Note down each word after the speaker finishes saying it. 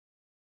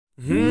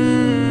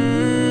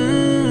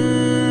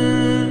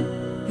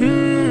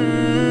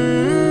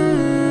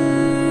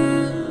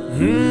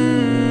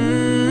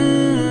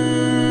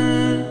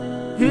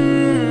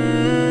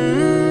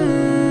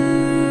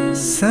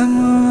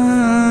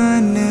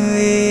Someone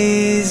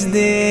is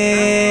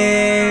there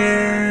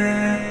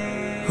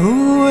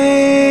who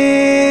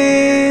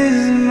is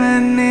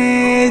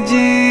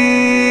managing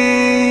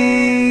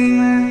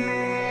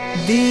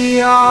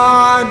the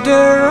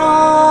order of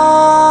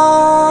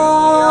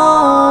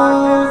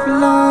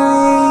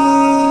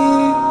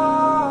life.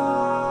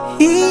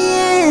 He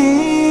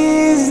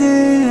is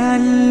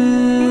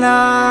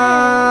Allah.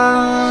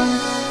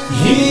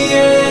 He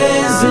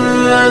is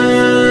Allah.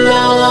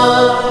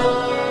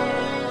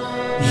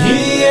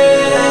 He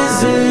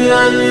is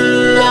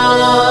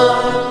Allah.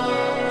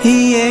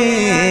 He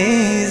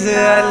is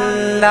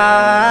Allah.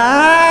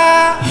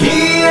 He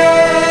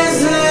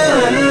is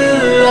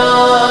Allah.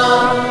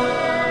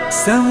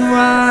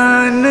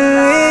 Someone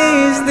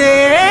is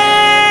there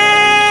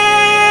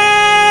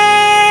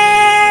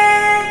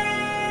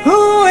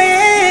who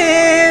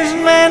is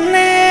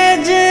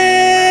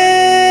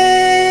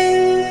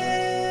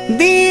managing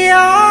the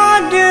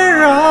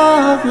order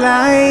of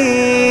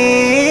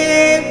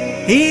life.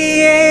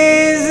 He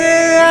is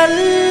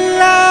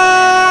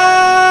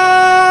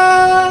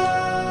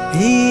Allah.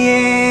 He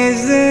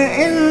is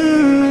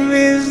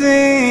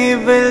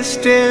invisible,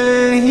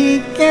 still He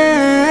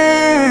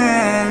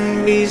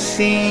can be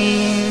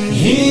seen.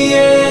 He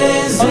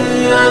is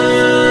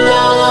Allah.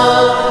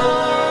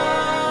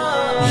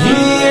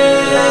 He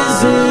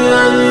is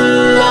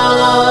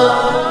Allah.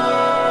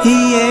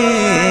 He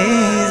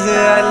is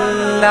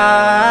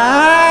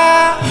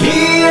Allah.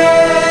 He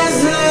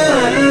is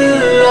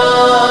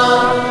Allah.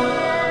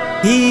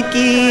 He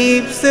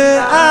keeps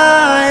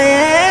eyes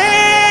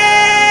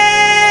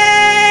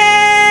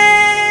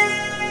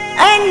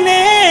and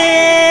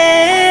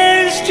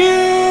ears too.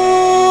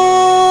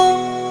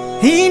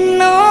 He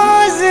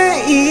knows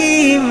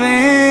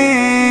even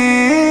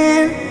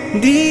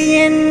the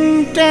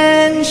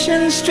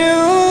intentions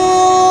too.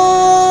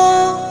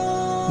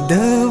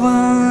 The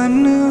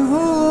one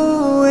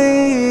who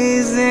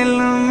is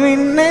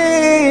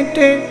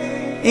illuminated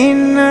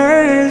in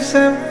our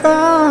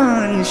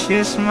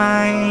subconscious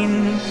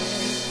mind.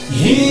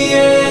 He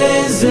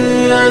is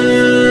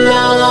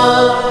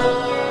Allah.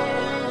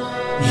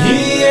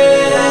 He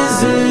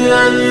is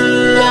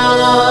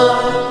Allah.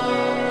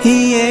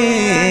 He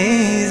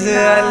is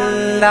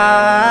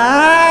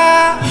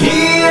Allah. He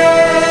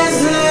is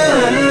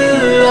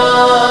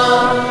Allah.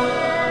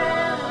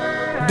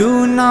 Do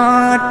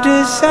not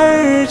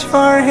search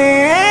for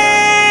Him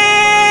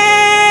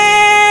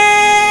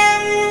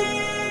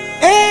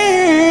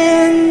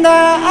in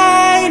the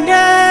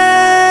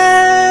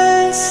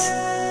idols.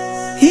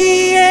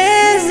 He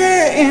is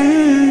in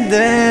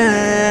the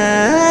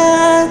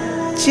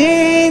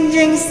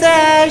changing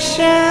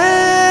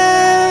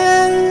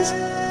sessions.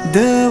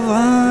 The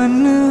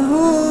one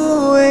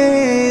who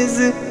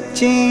is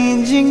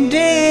changing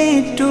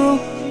day to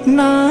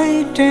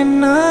night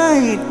and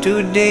night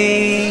to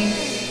day.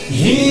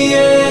 He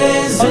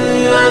is Allah.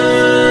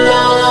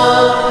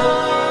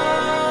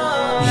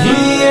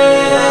 He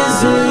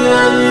is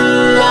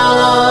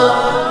Allah.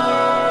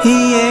 He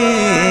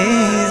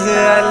is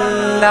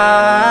Allah.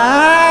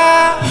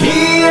 He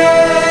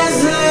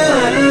is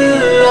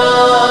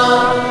Allah.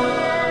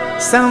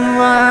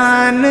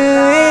 Someone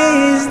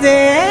is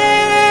there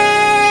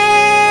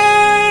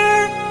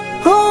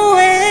who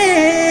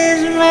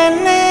is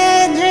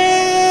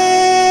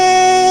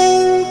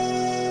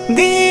managing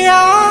the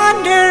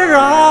order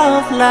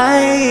of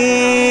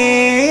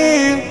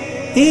life.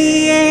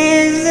 He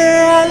is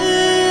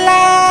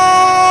Allah.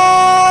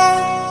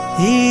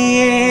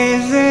 He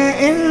is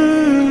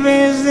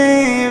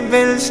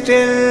invisible,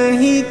 still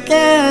He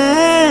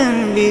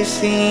can be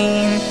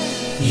seen.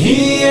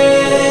 He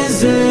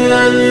is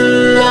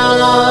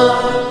Allah.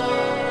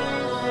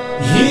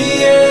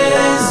 He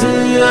is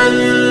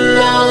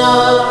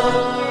Allah.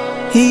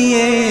 He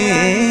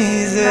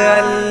is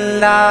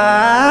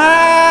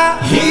Allah.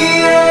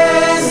 He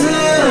is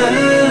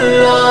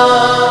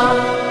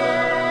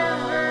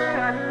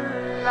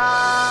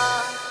Allah.